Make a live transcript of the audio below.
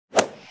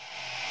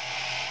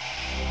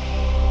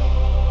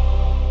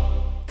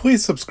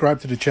Please subscribe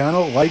to the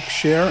channel, like,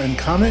 share, and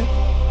comment.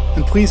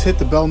 And please hit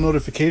the bell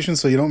notification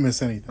so you don't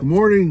miss anything. Good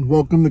morning.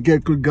 Welcome to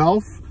Get Good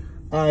Golf.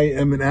 I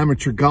am an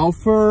amateur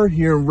golfer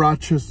here in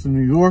Rochester,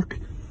 New York.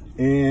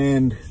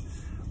 And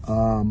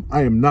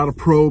I am not a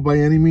pro by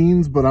any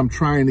means, but I'm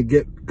trying to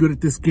get good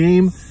at this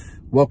game.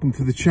 Welcome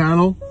to the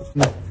channel.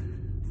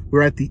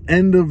 We're at the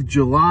end of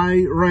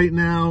July right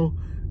now.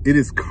 It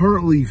is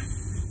currently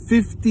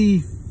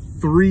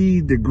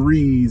 53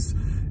 degrees.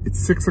 It's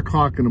 6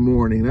 o'clock in the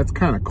morning. That's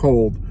kind of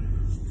cold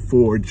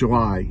for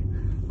July.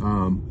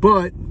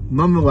 But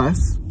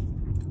nonetheless,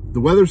 the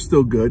weather's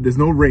still good. There's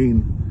no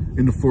rain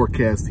in the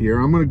forecast here.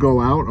 I'm going to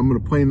go out. I'm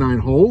going to play 9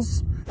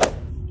 holes.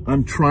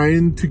 I'm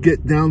trying to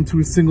get down to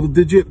a single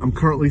digit. I'm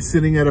currently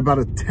sitting at about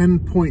a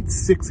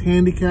 10.6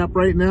 handicap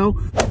right now.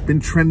 I've been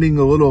trending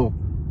a little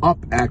up,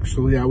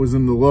 actually. I was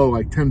in the low,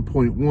 like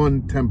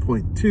 10.1,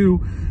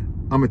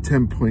 10.2. I'm at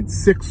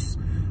 10.6.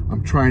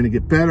 I'm trying to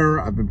get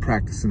better. I've been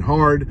practicing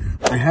hard.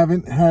 I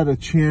haven't had a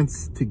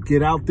chance to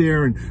get out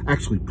there and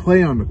actually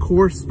play on the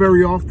course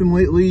very often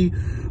lately.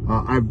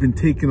 I've been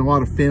taking a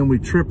lot of family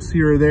trips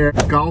here or there.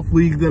 The golf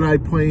league that I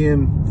play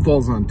in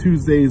falls on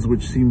Tuesdays,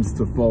 which seems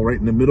to fall right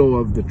in the middle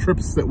of the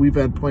trips that we've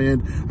had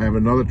planned. I have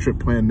another trip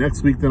planned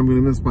next week that I'm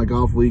going to miss my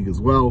golf league as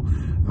well.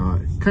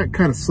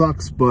 Kind of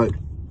sucks, but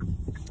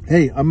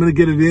hey, I'm going to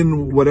get it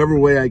in whatever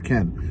way I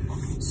can.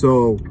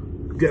 So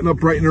getting up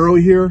bright and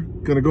early here.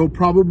 Gonna go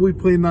probably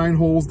play 9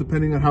 holes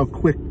depending on how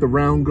quick the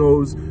round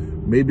goes.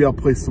 Maybe I'll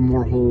play some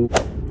more holes.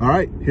 All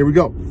right, here we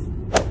go.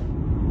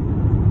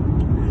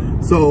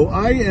 So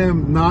I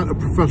am not a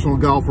professional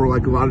golfer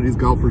like a lot of these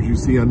golfers you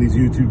see on these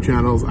YouTube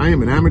channels. I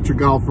am an amateur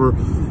golfer.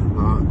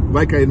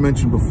 Like I had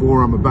mentioned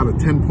before, I'm about a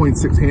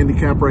 10.6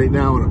 handicap right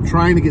now, and I'm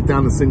trying to get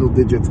down to single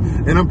digits,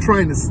 and I'm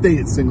trying to stay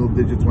at single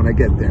digits when I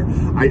get there.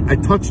 I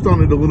touched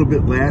on it a little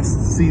bit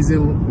last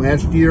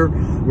year,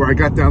 where I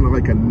got down to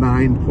like a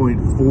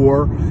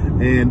 9.4,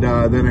 and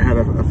then I had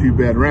a few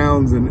bad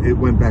rounds, and it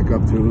went back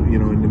up to,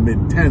 in the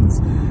mid-10s.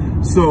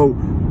 So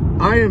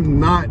I am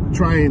not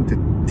trying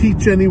to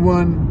teach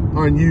anyone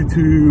on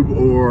YouTube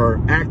or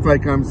act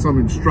like I'm some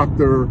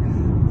instructor.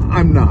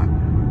 I'm not.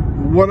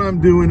 What I'm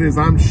doing is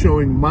I'm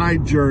showing my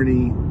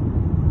journey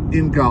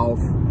in golf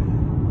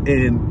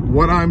and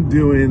what I'm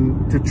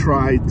doing to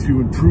try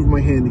to improve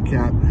my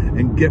handicap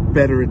and get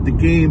better at the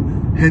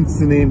game, hence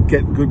the name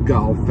Get Good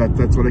Golf.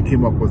 That's what I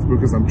came up with,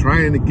 because I'm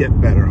trying to get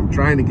better. I'm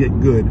trying to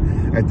get good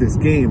at this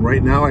game.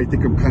 Right now, I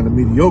think I'm kind of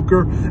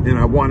mediocre, and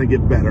I want to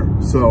get better.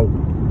 So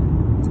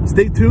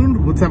stay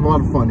tuned. Let's have a lot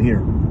of fun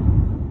here.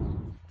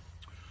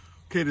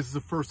 Okay, this is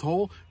the first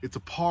hole. It's a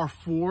par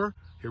 4.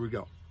 Here we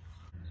go.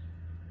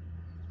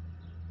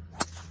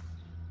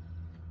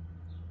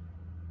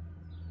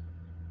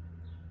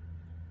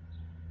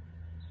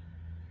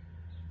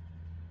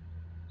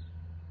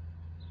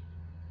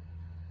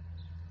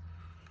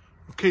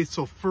 Okay,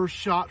 so first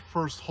shot,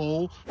 first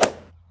hole.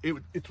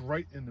 It's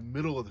right in the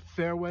middle of the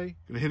fairway.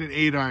 Gonna hit an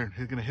 8-iron.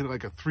 He's gonna hit it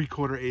like a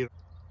 3/4 8.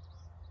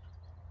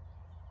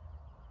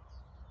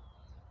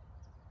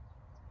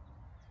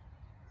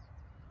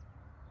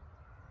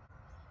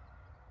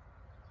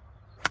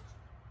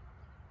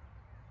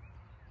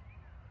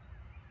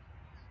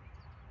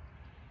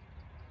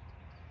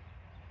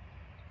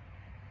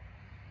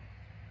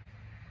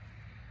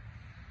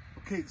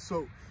 Okay,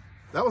 so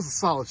that was a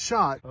solid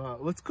shot.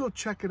 Let's go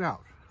check it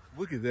out.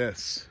 Look at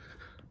this.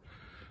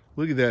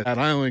 Look at that.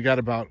 I only got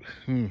about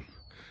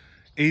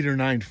 8 or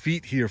 9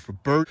 feet here for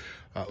birdie.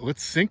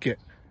 Let's sink it.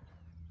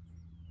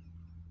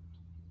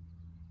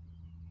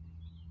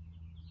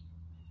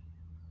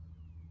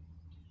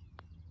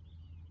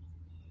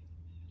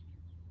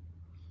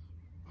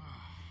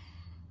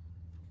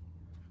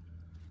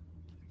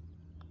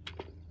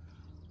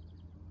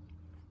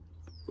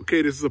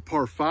 Okay, this is a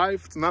par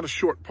 5. It's not a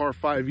short par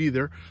 5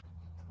 either.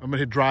 I'm gonna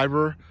hit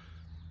driver.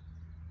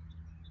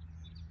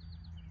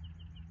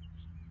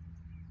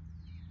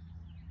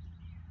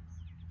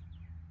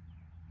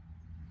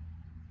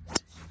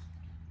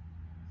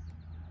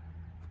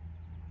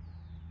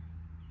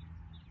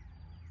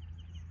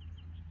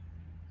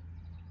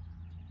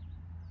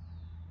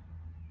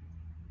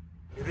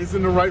 It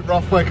isn't the right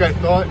rough like I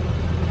thought,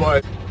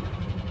 but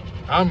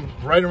I'm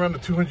right around the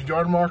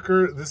 200-yard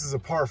marker. This is a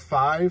par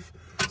 5,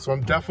 so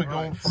I'm definitely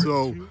going for it.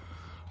 So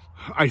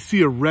I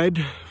see a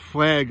red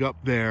flag up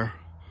there.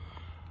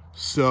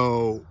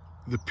 So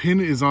the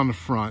pin is on the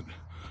front.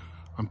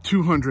 I'm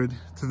 200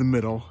 to the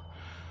middle.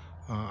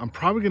 I'm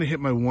probably going to hit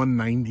my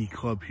 190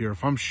 club here.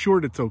 If I'm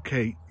short, it's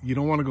okay. You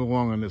don't want to go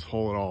long on this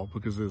hole at all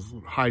because there's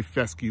high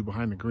fescue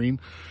behind the green.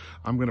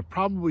 I'm going to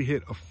probably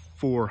hit a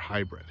 4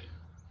 hybrid.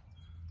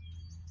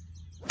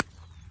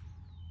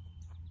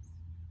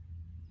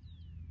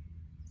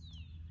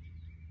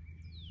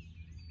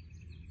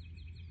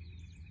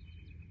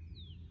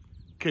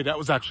 Okay, that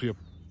was actually a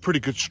pretty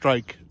good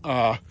strike.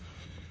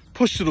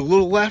 Pushed it a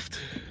little left.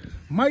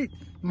 Might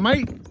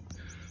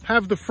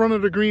have the front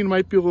of the green,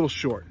 might be a little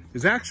short.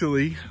 Is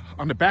actually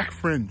on the back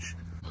fringe.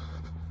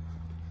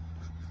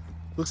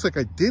 Looks like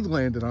I did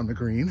land it on the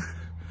green.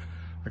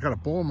 I got a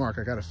ball mark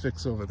I got to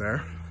fix over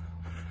there.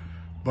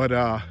 But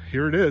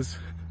here it is.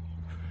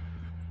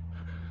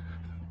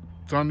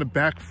 It's on the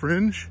back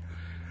fringe,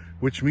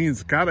 which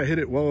means gotta hit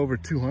it well over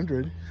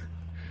 200,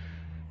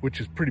 which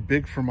is pretty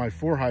big for my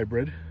 4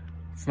 hybrid.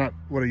 It's not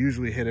what I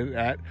usually hit it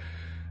at,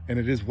 and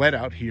it is wet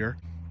out here.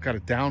 Got a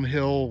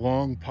downhill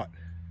long putt.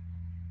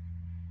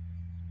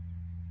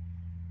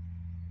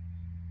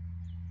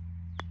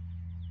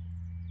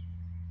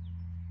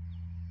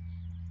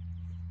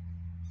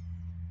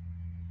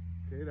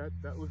 Okay,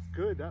 that looks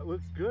good. That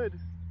looks good.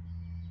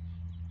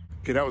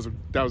 Okay, that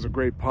was a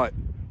great putt.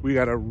 We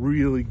got a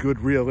really good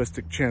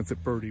realistic chance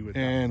at birdie with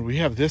that. And we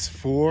have this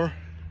for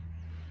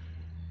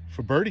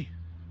birdie.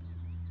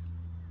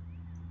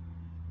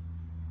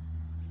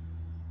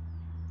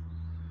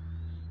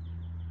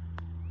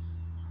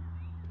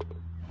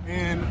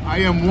 And I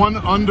am 1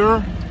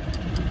 under.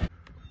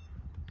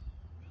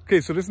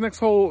 Okay, so this next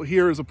hole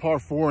here is a par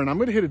 4, and I'm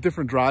gonna hit a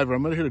different driver.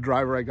 I'm gonna hit a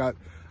driver I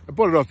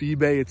bought it off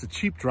eBay. It's a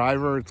cheap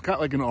driver. It's got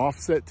like an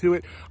offset to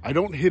it. I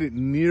don't hit it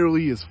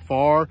nearly as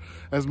far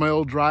as my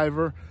old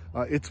driver.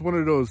 It's one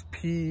of those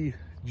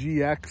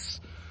PGX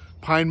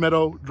Pine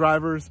Meadow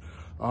drivers,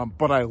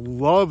 but I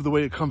love the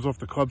way it comes off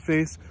the club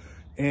face,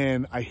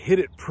 and I hit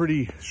it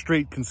pretty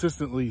straight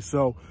consistently.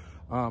 So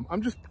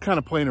I'm just kind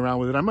of playing around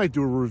with it. I might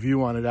do a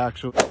review on it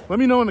actually. Let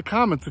me know in the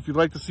comments if you'd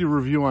like to see a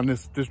review on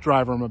this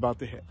driver I'm about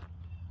to hit.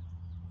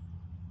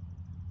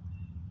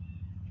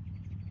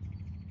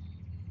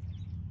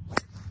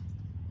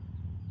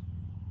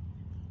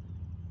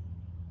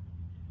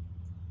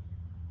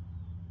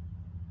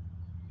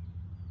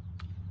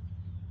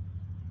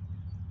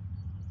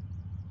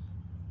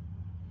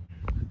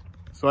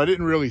 So I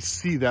didn't really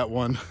see that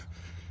one,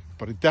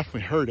 but I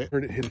definitely heard it.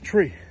 Heard it hit a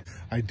tree.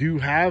 I do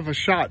have a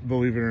shot,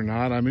 believe it or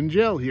not. I'm in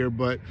jail here,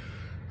 but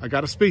I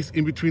got a space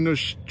in between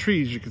those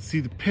trees. You can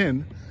see the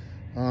pin.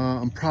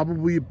 I'm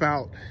probably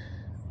about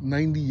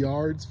 90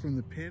 yards from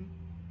the pin.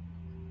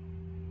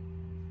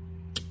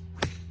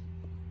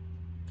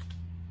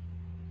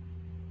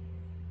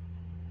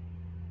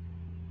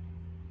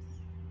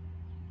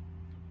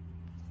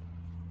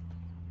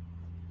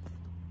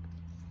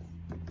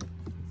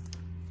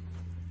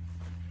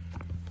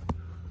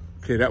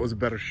 Okay, that was a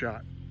better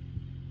shot.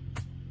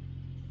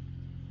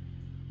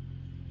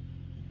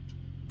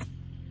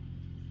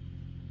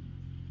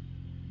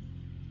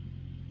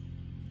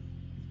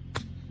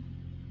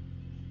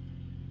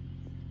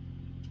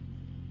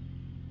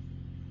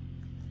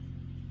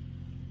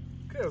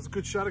 Okay, that was a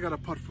good shot. I got a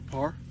putt for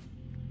par.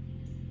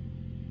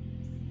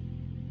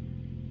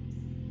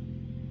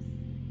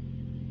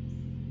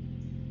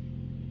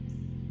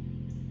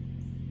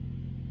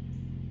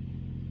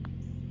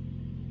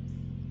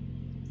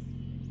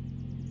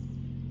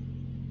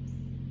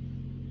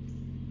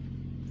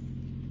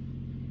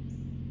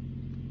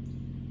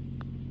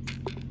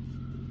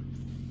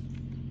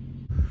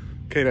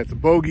 Okay, that's a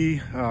bogey.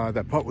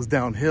 That putt was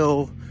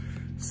downhill,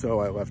 so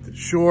I left it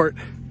short.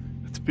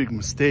 That's a big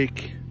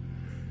mistake.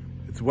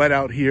 It's wet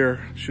out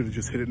here. Should have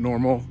just hit it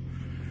normal.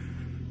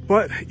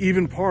 But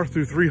even par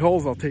through 3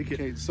 holes, I'll take it.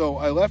 Okay, so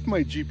I left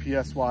my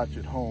GPS watch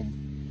at home,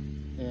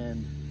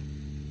 and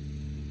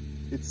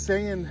it's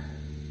saying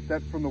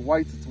that from the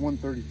whites it's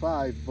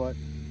 135, but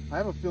I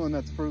have a feeling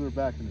that's further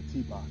back in the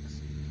tee box.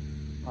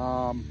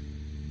 I'm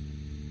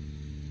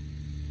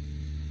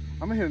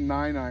gonna hit a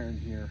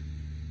 9-iron here.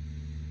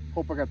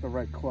 Hope I got the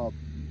right club.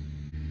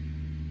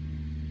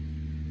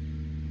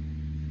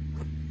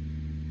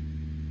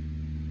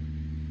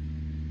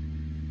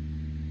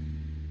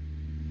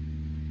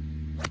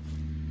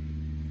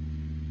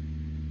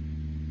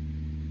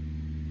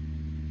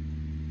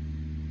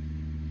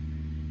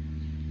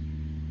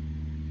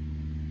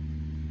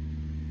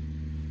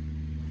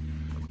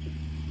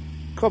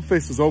 Club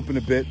face is open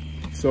a bit,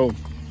 so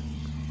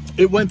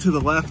it went to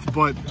the left,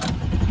 but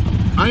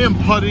I am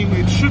putting.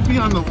 It should be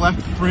on the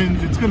left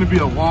fringe. It's going to be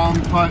a long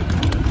putt,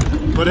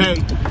 but hey,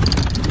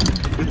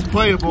 it's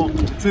playable.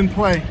 It's in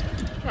play.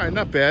 All right,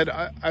 not bad.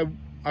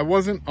 I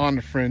wasn't on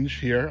the fringe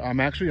here. I'm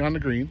actually on the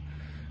green,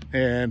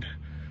 and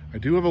I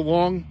do have a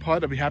long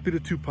putt. I'd be happy to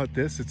 2-putt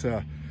this. It's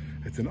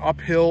an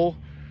uphill,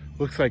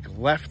 looks like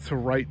left to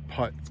right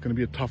putt. It's going to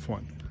be a tough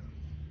one.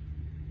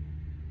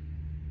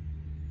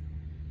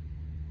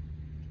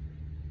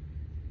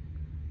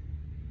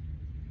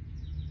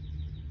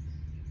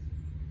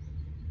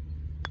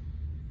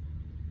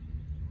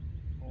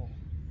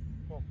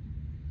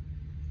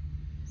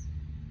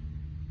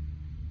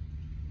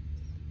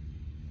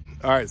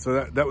 All right,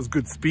 so that was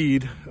good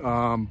speed,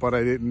 but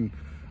I didn't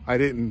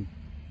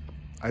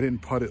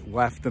putt it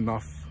left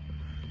enough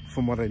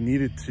from what I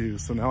needed to.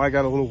 So now I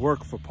got a little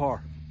work for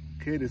par.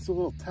 Okay, this is a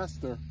little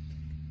tester.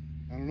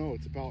 I don't know,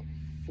 it's about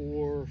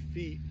 4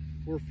 feet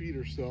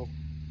or so.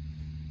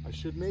 I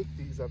should make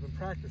these. I've been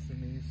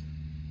practicing these.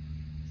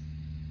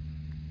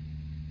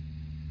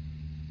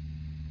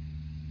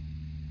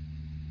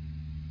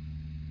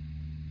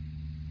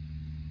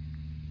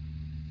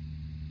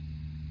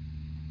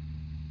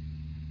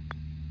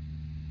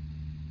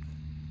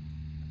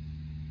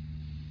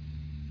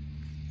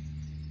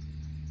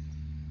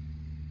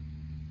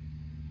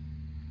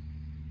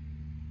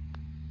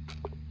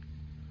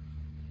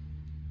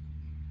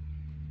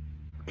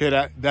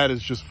 Okay, that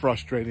is just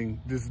frustrating.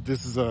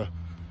 This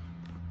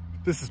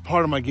is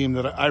part of my game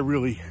that I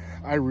really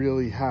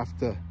have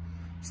to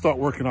start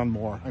working on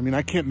more. I mean,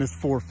 I can't miss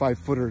 4 or 5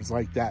 footers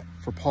like that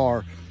for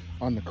par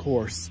on the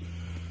course.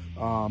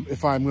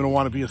 If I'm going to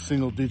want to be a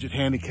single digit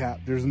handicap,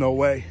 there's no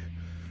way.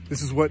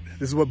 This is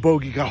what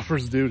bogey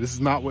golfers do. This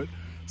is not what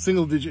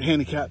single digit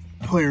handicap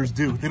players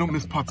do. They don't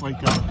miss putts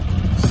like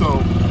that. So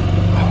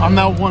I'm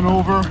now 1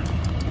 over.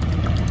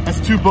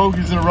 That's 2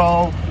 bogeys in a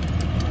row.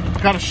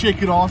 Got to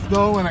shake it off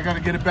though, and I got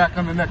to get it back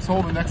on the next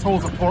hole. The next hole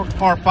is a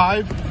par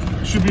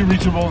 5. Should be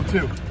reachable in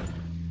 2.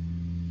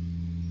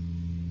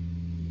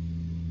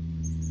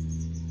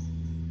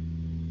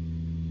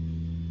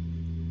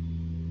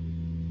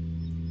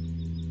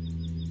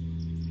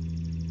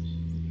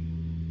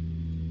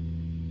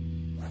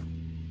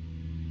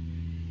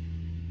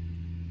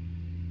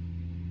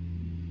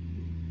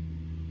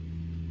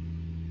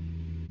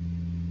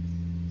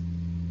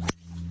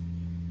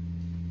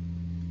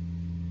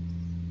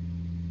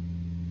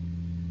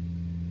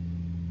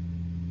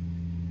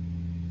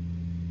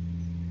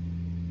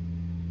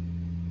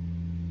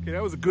 Okay,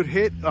 that was a good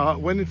hit.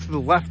 Went into the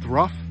left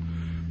rough,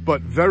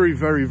 but very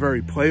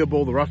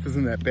playable. The rough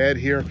isn't that bad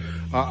here.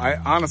 I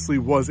honestly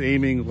was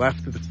aiming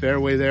left of the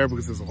fairway there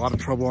because there's a lot of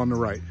trouble on the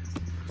right.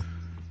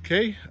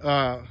 Okay,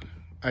 I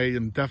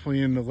am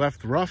definitely in the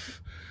left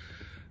rough.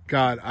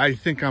 God, I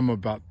think I'm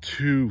about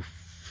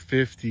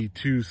 250,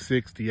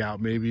 260 out,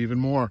 maybe even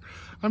more.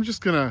 I'm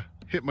just gonna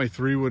hit my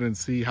 3-wood and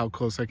see how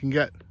close I can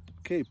get.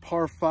 Okay,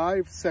 par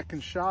 5,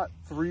 second shot,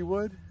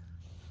 3-wood.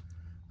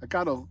 I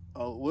got a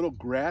little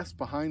grass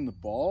behind the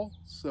ball,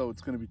 so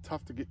it's going to be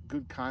tough to get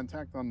good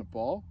contact on the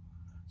ball.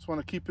 Just want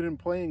to keep it in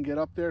play and get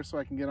up there so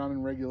I can get on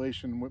in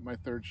regulation with my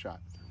 3rd shot.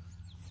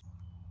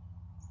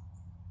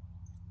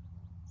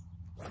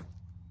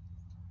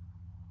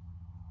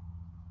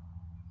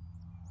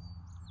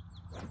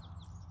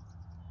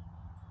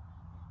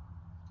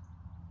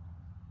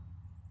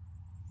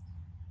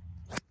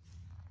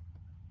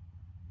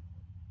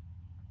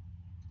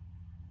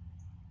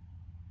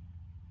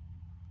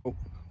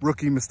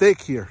 Rookie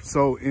mistake here.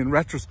 So in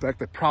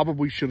retrospect, I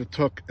probably should have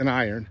took an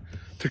iron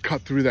to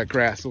cut through that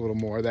grass a little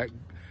more. That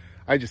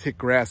I just hit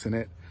grass in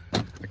it.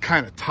 I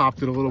kind of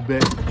topped it a little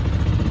bit,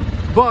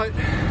 but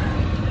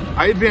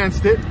I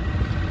advanced it.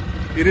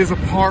 It is a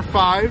par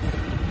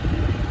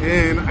 5,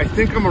 and I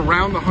think I'm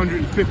around the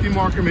 150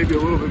 marker, maybe a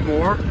little bit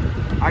more.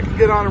 I can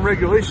get on in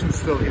regulation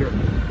still here.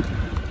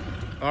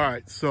 All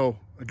right, so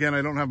again,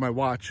 I don't have my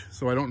watch,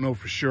 so I don't know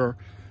for sure,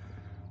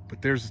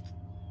 but there's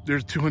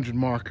 200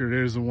 marker,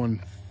 there's a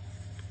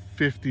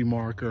 150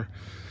 marker.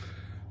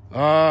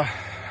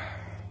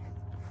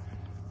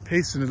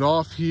 Pacing it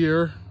off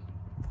here.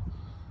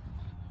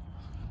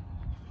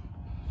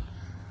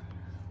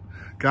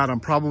 God, I'm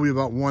probably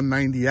about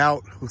 190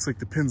 out. Looks like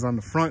the pin's on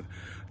the front.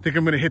 I think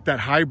I'm gonna hit that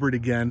hybrid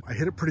again. I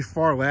hit it pretty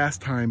far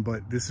last time,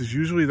 but this is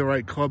usually the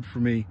right club for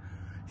me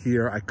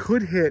here. I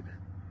could hit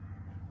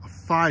a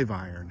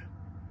 5-iron.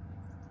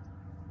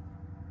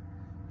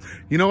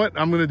 You know what?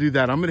 I'm going to do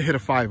that. I'm going to hit a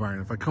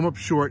 5-iron. If I come up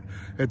short,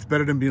 it's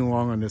better than being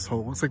long on this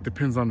hole. Looks like the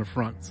pin's on the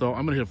front, so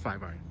I'm going to hit a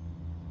 5-iron.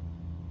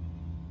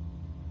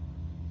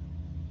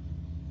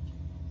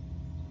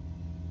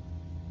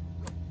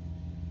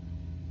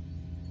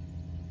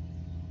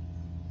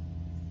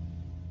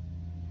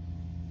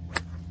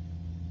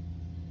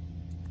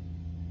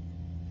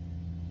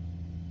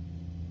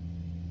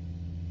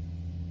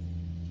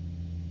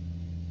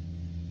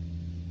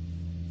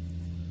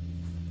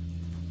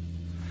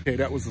 Okay,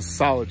 that was a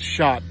solid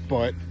shot,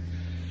 but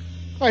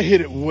I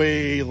hit it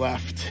way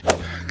left.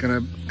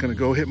 Gonna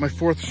go hit my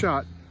 4th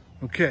shot.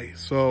 Okay,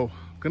 so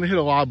I'm gonna hit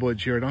a lob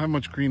wedge here. I don't have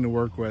much green to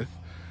work with.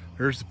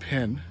 There's the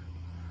pin.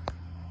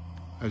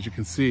 As you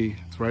can see,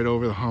 it's right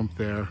over the hump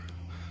there.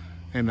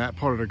 And that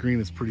part of the green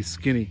is pretty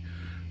skinny.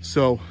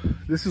 So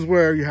this is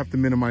where you have to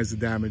minimize the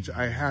damage.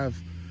 I have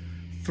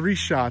 3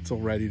 shots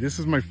already. This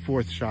is my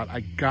 4th shot.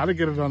 I gotta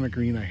get it on the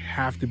green. I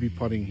have to be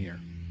putting here.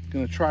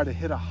 Gonna try to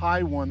hit a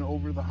high one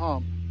over the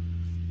hump.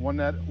 One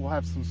that will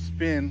have some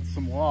spin,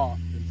 some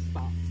loft, and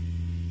stop.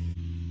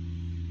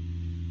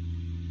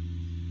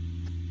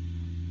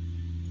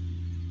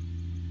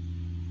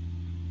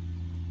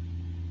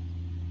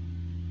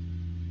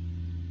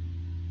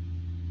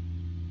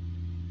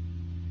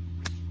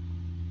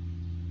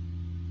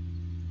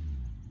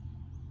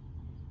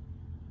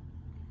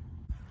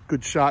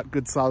 Good shot,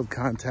 good solid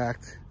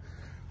contact.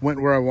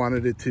 Went where I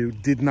wanted it to.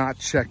 Did not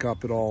check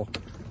up at all.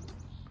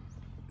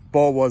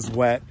 Ball was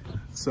wet,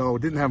 so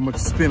didn't have much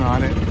spin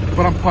on it,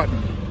 but I'm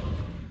putting.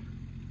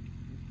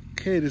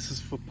 Okay, this is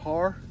for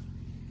par.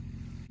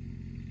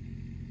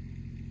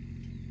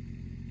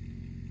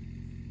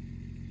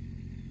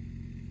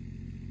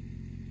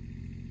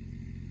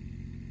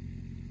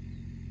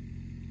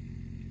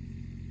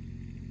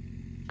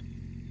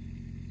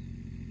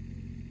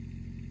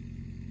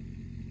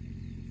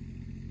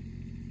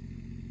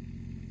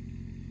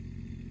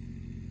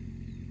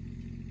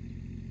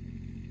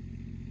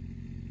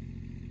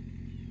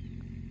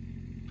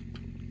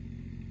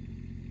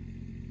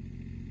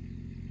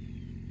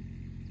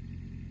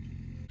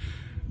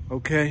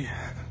 Okay,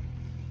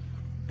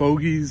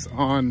 bogeys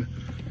on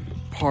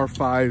par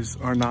fives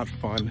are not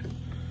fun.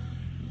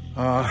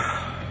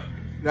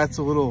 That's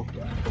a little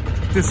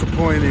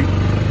disappointing.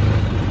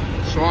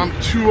 So I'm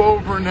 2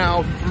 over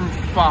now through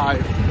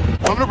 5.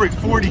 I'm gonna break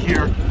 40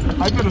 here.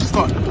 I'm gonna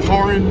start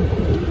parring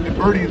and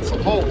birdieing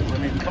some holes. I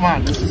mean, come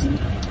on, this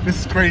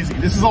is crazy.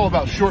 This is all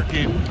about short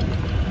game.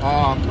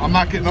 I'm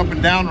not getting up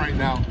and down right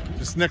now.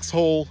 This next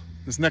hole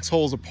is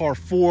a par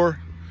 4.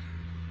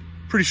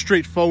 Pretty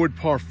straightforward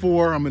par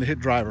 4. I'm gonna hit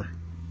driver.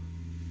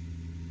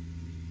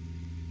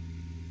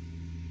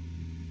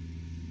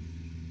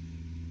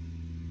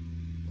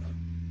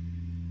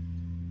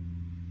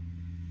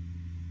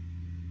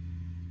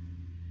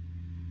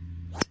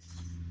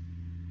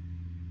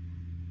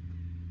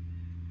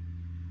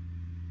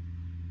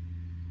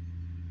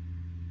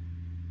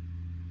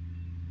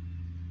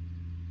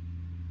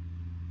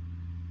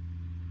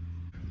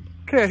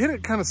 Okay, I hit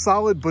it kind of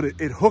solid, but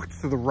it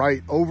hooked to the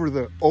right over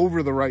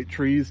the right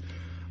trees.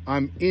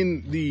 I'm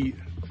in the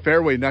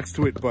fairway next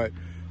to it, but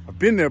I've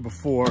been there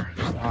before.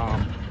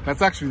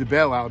 That's actually the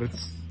bailout.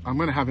 I'm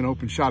gonna have an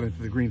open shot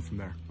into the green from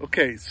there.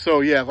 Okay,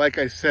 so yeah, like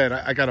I said,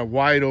 I got a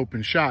wide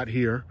open shot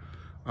here.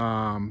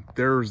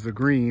 There's the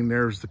green,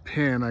 there's the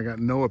pin. I got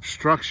no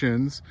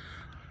obstructions,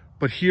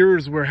 but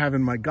here's where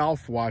having my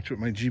golf watch with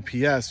my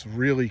GPS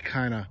really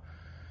kind of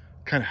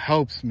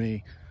helps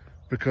me,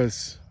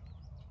 because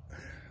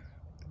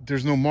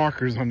there's no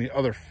markers on the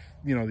other,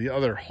 the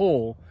other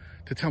hole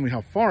to tell me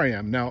how far I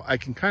am. Now I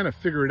can kind of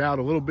figure it out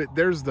a little bit.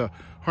 There's the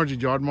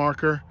 100-yard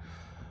marker.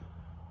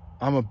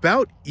 I'm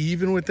about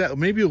even with that,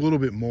 maybe a little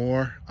bit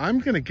more. I'm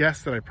gonna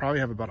guess that I probably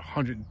have about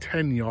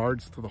 110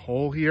 yards to the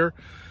hole here.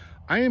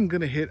 I am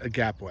gonna hit a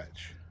gap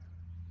wedge.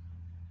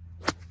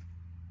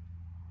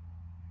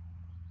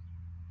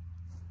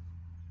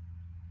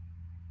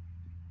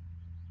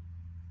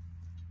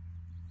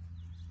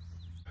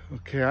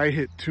 Okay, I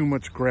hit too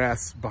much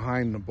grass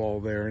behind the ball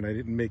there, and I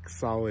didn't make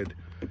solid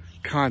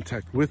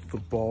contact with the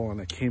ball, and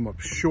I came up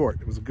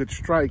short. It was a good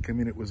strike. I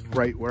mean, it was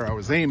right where I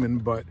was aiming,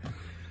 but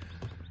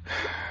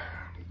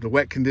the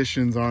wet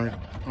conditions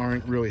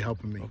aren't really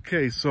helping me.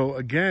 Okay, so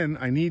again,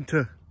 I need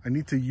to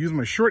use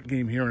my short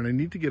game here, and I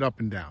need to get up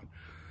and down.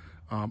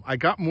 I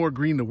got more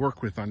green to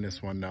work with on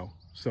this one though,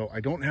 so I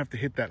don't have to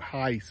hit that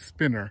high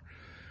spinner.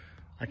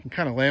 I can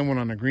kind of land one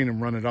on the green and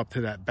run it up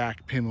to that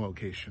back pin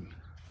location.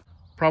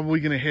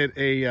 Probably gonna hit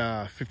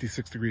a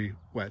 56-degree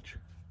wedge.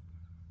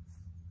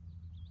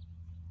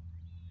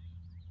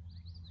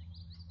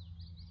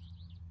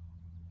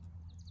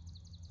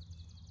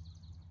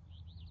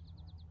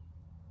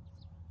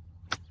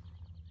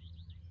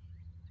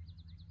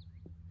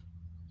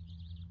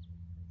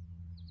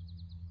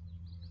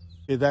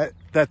 Okay,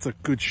 that's a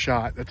good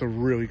shot. That's a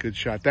really good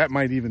shot. That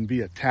might even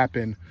be a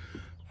tap-in.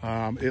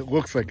 It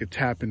looks like a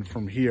tap-in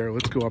from here.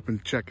 Let's go up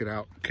and check it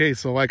out. Okay,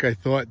 so like I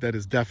thought, that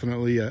is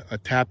definitely a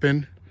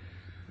tap-in.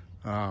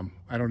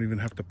 I don't even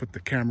have to put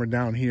the camera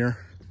down here.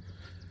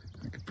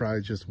 I could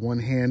probably just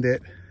one-hand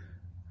it.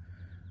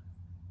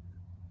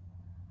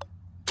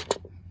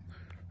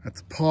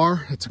 That's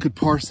par. That's a good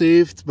par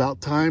save. It's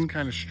about time.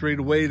 Kind of straight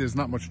away. There's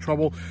not much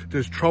trouble.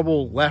 There's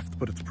trouble left,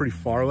 but it's pretty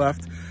far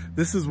left.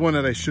 This is one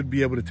that I should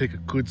be able to take a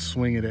good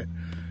swing at it.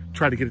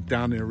 Try to get it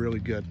down there really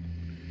good.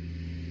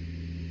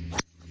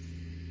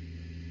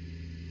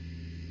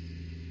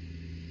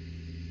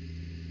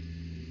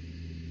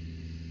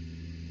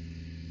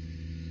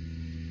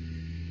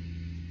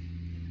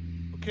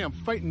 Okay, I'm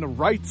fighting the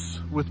rights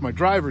with my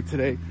driver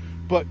today,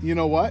 but you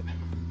know what?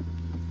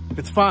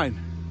 It's fine.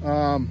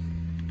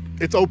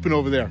 It's open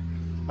over there.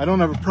 I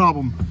don't have a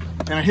problem.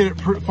 And I hit it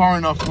far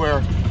enough where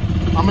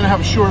I'm gonna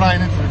have a short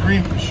iron into the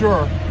green for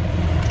sure.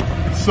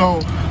 So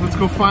let's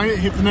go find it,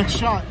 hit the next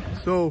shot.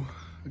 So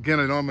again,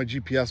 I know on my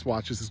GPS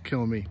watch, this is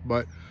killing me,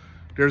 but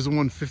there's a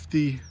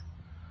 150,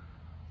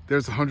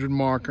 there's a 100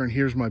 marker, and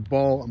here's my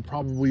ball. I'm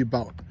probably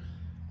about,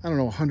 I don't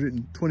know,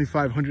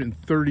 125,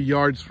 130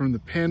 yards from the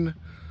pin.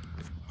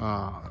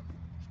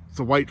 It's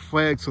a white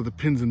flag, so the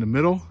pin's in the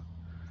middle.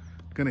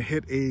 Gonna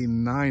hit a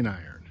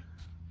 9-iron.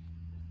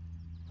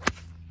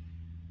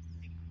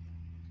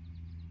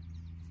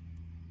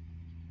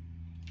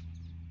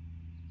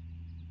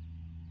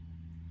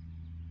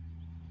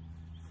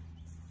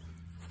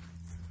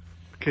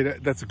 Okay,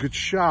 that's a good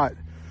shot.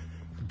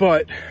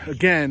 But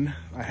again,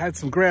 I had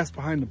some grass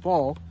behind the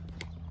ball,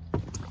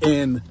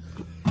 and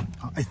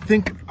I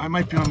think I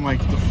might be on like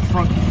the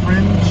front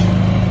fringe.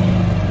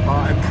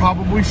 I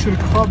probably should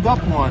have clubbed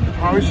up one.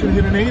 Probably should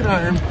have hit an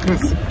 8-iron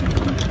because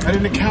I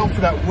didn't account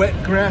for that wet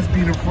grass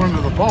being in front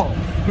of the ball.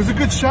 It was a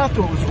good shot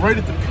though. It was right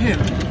at the pin.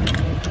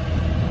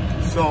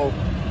 So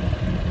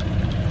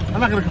I'm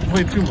not gonna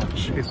complain too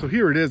much. Okay, so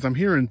here it is. I'm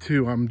here in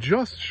 2. I'm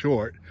just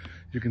short.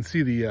 You can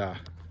see the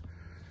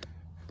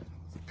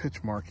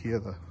pitch mark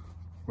here,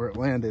 where it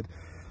landed.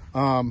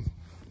 I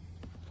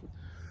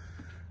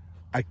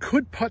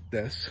could putt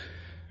this.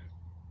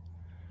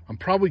 I'm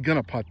probably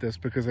gonna putt this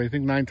because I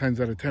think 9 times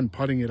out of 10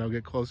 putting it, I'll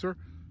get closer.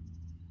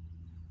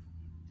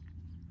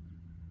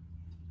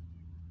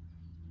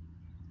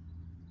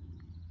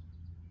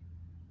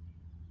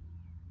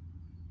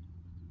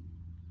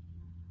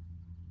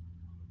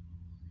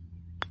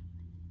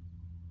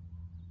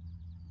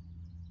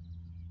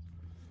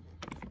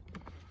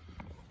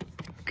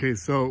 Okay,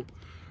 so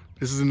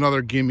this is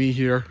another gimme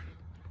here.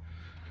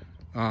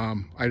 I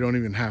don't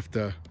even have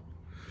to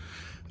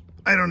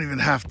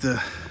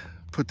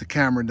put the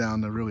camera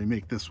down to really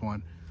make this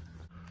one.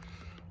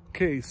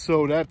 Okay,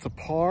 so that's a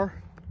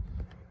par.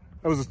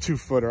 That was a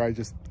 2-footer. I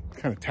just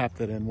kind of tapped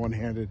it in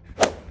one-handed.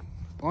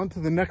 On to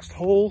the next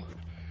hole.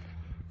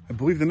 I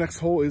believe the next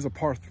hole is a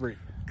par 3.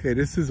 Okay,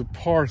 this is a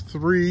par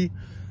 3,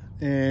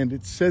 and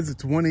it says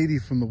it's 180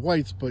 from the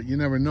whites, but you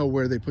never know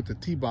where they put the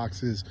tee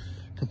boxes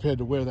compared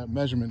to where that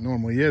measurement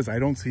normally is. I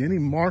don't see any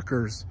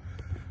markers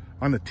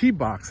on the tee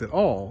box at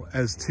all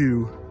as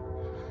to,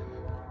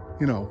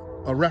 you know,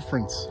 a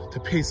reference to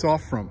pace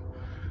off from.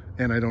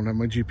 And I don't have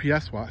my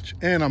GPS watch,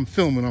 and I'm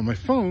filming on my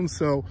phone,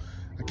 so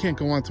I can't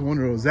go onto one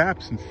of those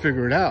apps and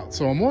figure it out.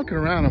 So I'm walking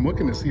around, I'm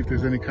looking to see if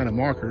there's any kind of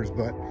markers,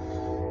 but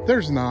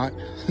there's not.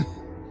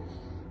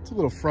 It's a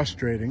little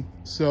frustrating.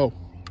 So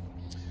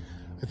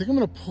I think I'm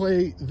gonna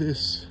play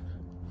this.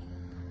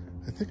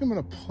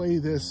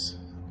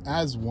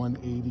 As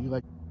 180.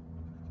 Like,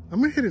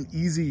 I'm gonna hit an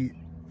easy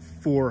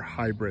 4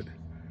 hybrid.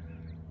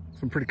 So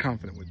I'm pretty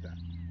confident with that.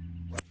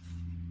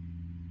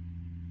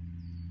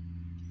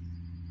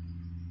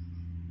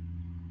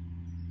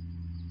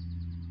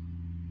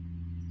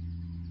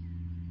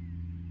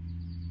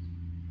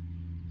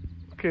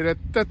 Okay,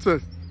 that's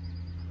a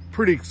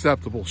pretty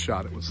acceptable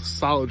shot. It was a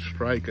solid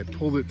strike. I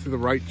pulled it to the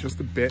right just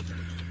a bit.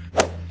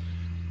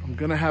 I'm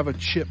gonna have a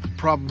chip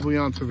probably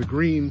onto the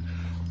green,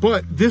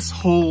 but this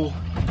hole,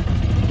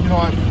 you know,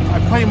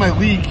 I play my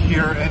league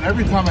here, and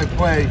every time I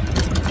play,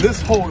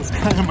 this hole is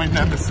kind of my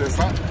nemesis.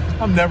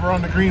 I'm never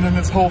on the green in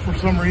this hole for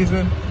some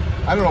reason.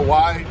 I don't know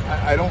why.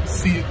 I don't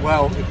see it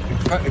well.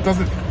 It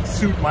doesn't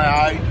suit my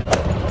eye.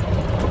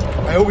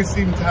 I always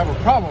seem to have a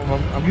problem.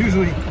 I'm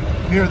usually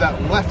near that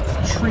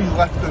left tree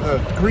left of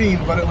the green,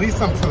 but at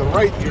least I'm to the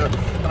right here,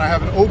 and I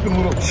have an open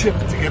little chip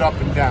to get up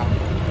and down.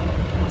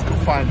 Let's go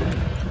find it.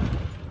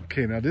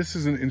 Okay, now this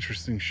is an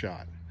interesting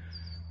shot.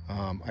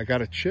 I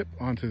got a chip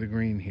onto the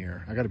green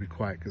here. I got to be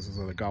quiet because there's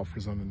other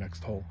golfers on the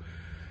next hole.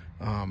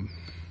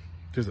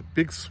 There's a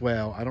big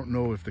swale. I don't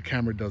know if the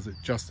camera does it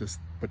justice,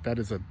 but that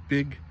is a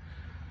big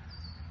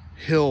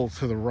hill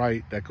to the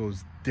right that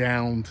goes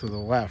down to the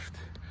left.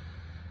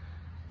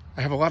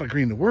 I have a lot of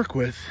green to work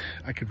with.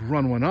 I could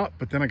run one up,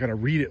 but then I got to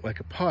read it like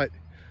a putt,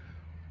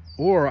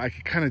 or I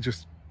could kind of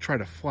just try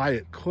to fly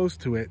it close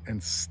to it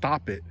and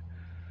stop it.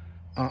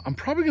 I'm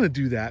probably going to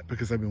do that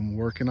because I've been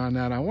working on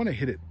that. I want to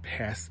hit it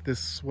past this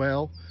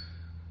swale,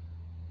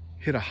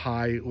 hit a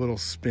high little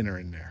spinner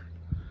in there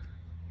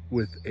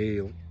with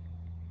a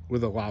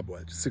lob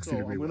wedge,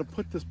 60-degree wedge. I'm going to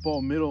put this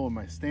ball middle in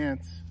my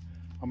stance.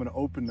 I'm going to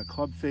open the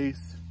club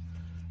face.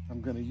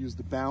 I'm going to use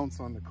the bounce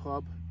on the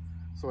club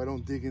so I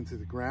don't dig into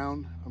the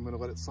ground. I'm going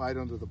to let it slide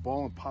under the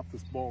ball and pop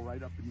this ball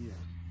right up in the air.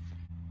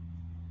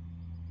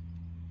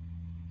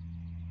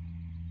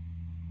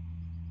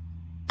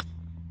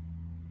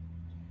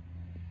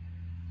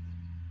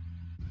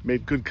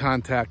 Made good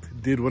contact,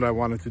 did what I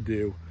wanted to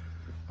do.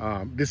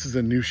 This is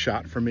a new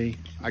shot for me.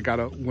 I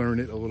gotta learn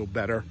it a little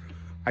better.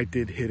 I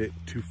did hit it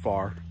too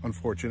far,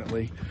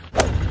 unfortunately.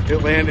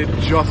 It landed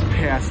just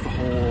past the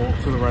hole,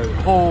 to the right of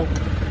the hole.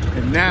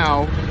 And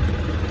now,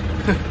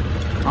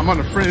 I'm on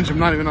the fringe, I'm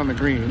not even on the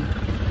green.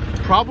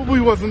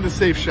 Probably wasn't a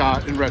safe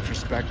shot in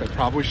retrospect. I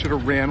probably should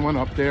have ran one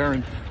up there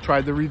and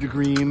tried to read the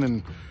green,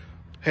 and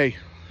hey,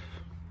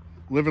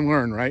 live and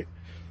learn, right?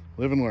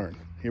 Live and learn.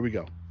 Here we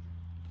go.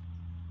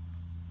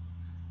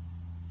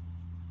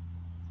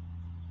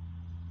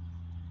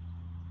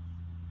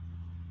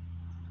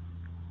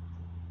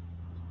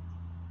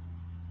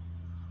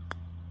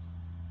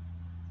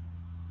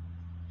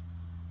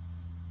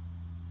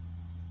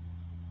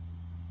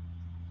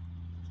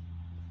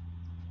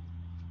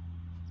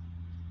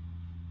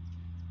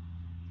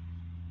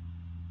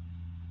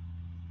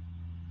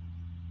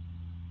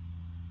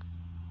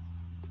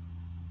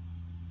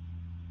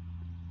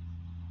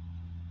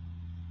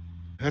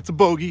 That's a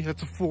bogey.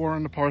 That's a 4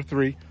 on the par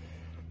 3.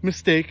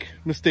 Mistake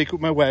with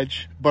my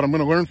wedge, but I'm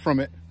going to learn from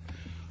it.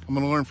 I'm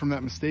going to learn from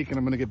that mistake, and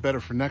I'm going to get better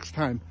for next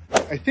time.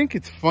 I think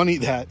it's funny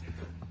that,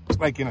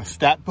 like in a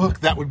stat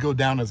book, that would go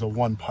down as a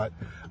 1 putt.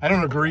 I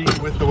don't agree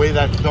with the way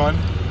that's done.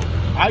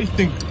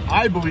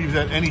 I believe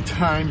that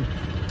anytime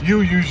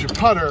you use your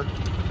putter,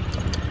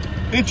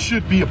 it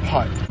should be a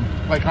putt.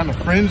 Like on the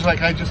fringe,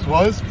 like I just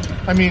was.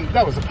 I mean,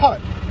 that was a putt,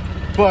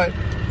 but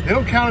they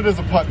don't count it as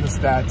a putt in the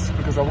stats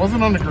because I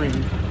wasn't on the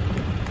green.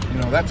 You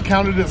know, that's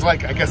counted as,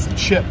 like, I guess, a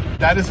chip.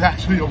 That is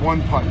actually a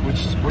 1 putt,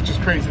 which is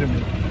crazy to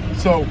me.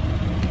 So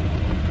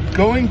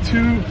going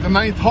to the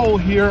 9th hole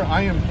here,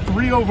 I am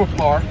 3 over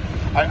par.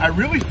 I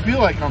really feel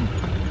like I'm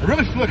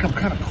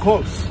kind of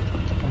close.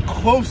 I'm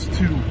close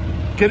to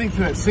getting to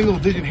that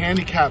single-digit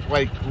handicap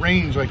like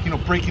range, like, you know,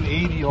 breaking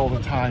 80 all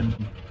the time.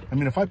 I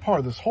mean, if I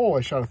par this hole,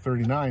 I shot a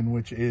 39,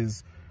 which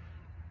is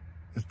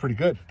pretty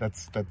good.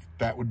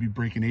 That would be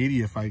breaking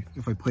 80 if I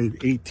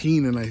played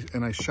 18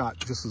 and I shot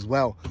just as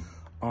well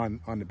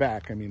on the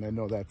back. I mean, I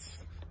know that's,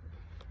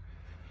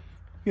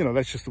 you know,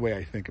 that's just the way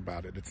I think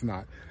about it. It's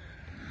not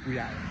We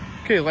out.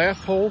 Okay,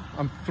 last hole.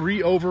 I'm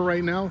 3 over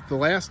right now. The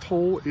last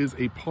hole is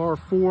a par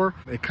 4.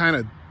 It kind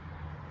of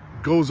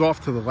goes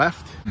off to the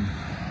left.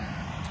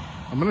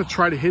 I'm gonna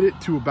try to hit it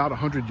to about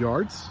 100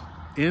 yards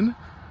in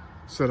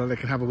so that I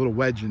can have a little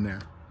wedge in there.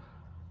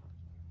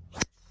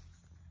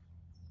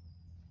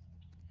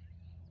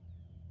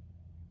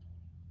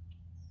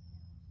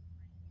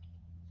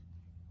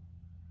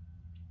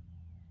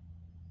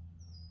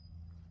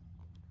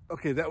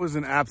 Okay, that was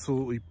an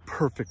absolutely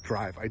perfect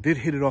drive. I did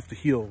hit it off the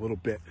heel a little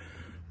bit,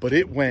 but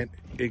it went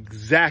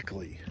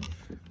exactly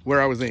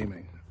where I was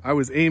aiming. I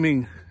was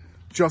aiming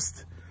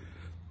just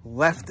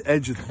left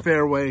edge of the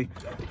fairway,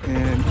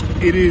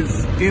 and it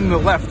is in the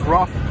left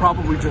rough,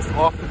 probably just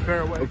off the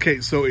fairway.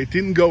 Okay, so it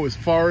didn't go as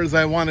far as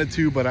I wanted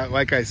to, but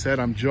like I said,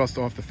 I'm just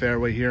off the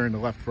fairway here in the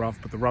left rough,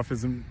 but the rough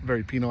isn't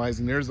very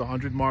penalizing. There's the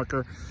 100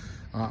 marker.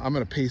 I'm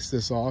gonna paste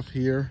this off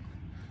here.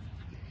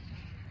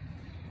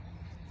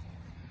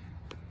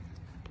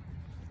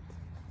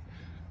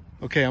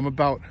 Okay, I'm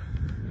about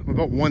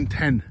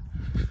 110.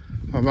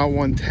 I'm about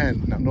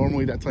 110. Now,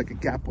 normally that's like a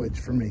gap wedge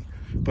for me,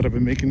 but I've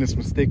been making this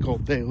mistake all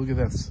day. Look at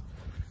this.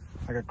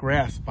 I got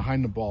grass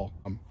behind the ball.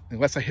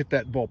 Unless I hit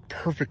that ball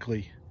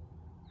perfectly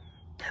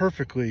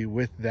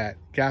with that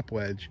gap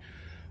wedge,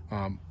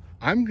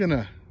 I'm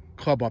gonna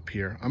club up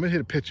here. I'm gonna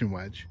hit a pitching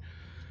wedge,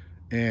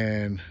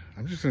 and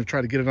I'm just gonna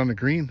try to get it on the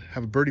green,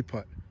 have a birdie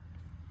putt.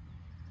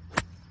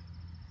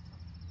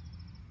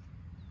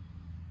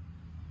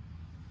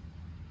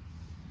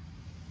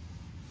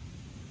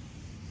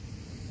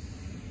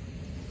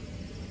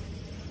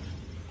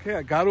 Okay,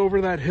 I got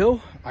over that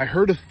hill. I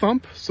heard a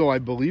thump, so I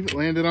believe it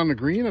landed on the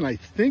green, and I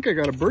think I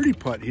got a birdie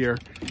putt here.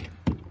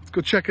 Let's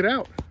go check it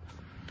out.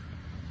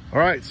 All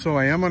right, so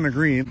I am on the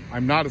green.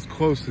 I'm not as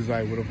close as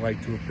I would have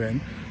liked to have been.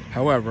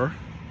 However,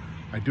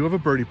 I do have a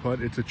birdie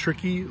putt. It's a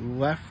tricky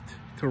left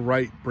to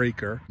right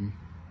breaker.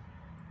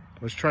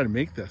 Let's try to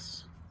make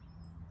this.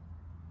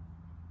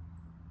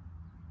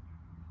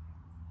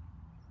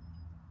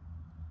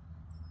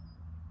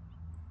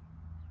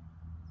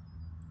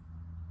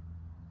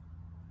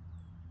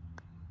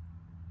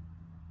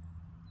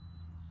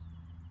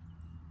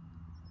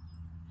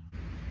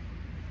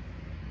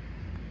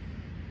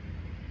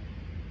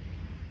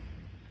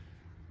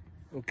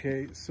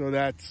 Okay, so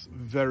that's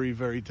very,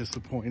 very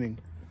disappointing.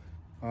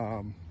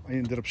 I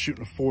ended up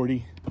shooting a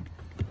 40.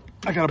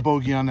 I got a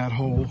bogey on that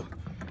hole.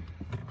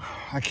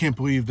 I can't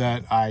believe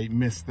that I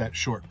missed that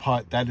short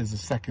putt. That is the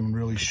second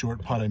really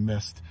short putt I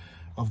missed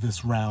of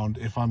this round.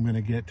 If I'm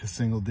gonna get to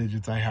single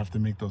digits, I have to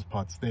make those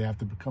putts. They have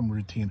to become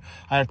routine.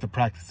 I have to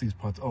practice these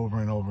putts over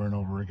and over and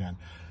over again.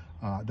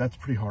 That's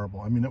pretty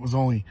horrible. I mean, it was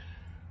only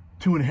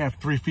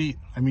 2.5, 3 feet.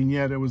 I mean,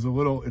 yeah, there was a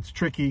little, it's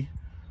tricky.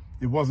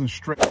 It wasn't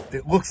straight.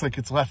 It looks like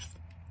it's left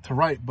to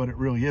right, but it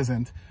really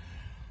isn't.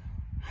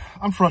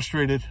 I'm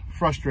frustrated,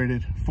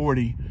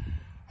 40.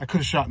 I could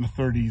have shot in the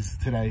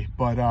 30s today,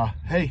 but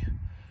hey,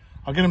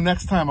 I'll get them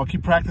next time. I'll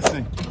keep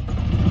practicing.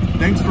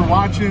 Thanks for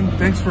watching.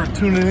 Thanks for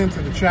tuning in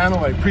to the channel.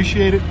 I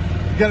appreciate it.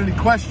 If you got any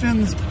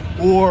questions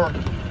or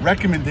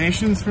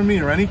recommendations for me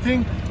or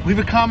anything, leave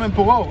a comment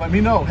below. Let me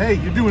know. Hey,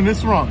 you're doing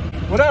this wrong.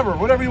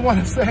 Whatever you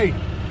want to say.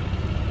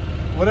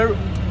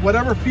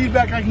 Whatever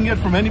feedback I can get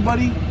from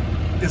anybody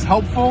is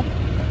helpful.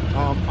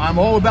 I'm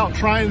all about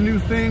trying new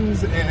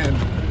things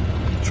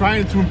and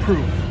trying to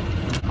improve.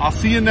 I'll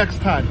see you next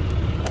time.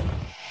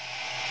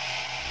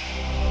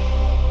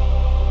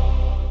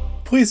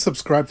 Please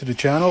subscribe to the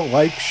channel,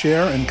 like,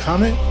 share, and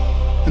comment.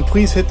 And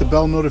please hit the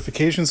bell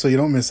notification so you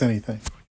don't miss anything.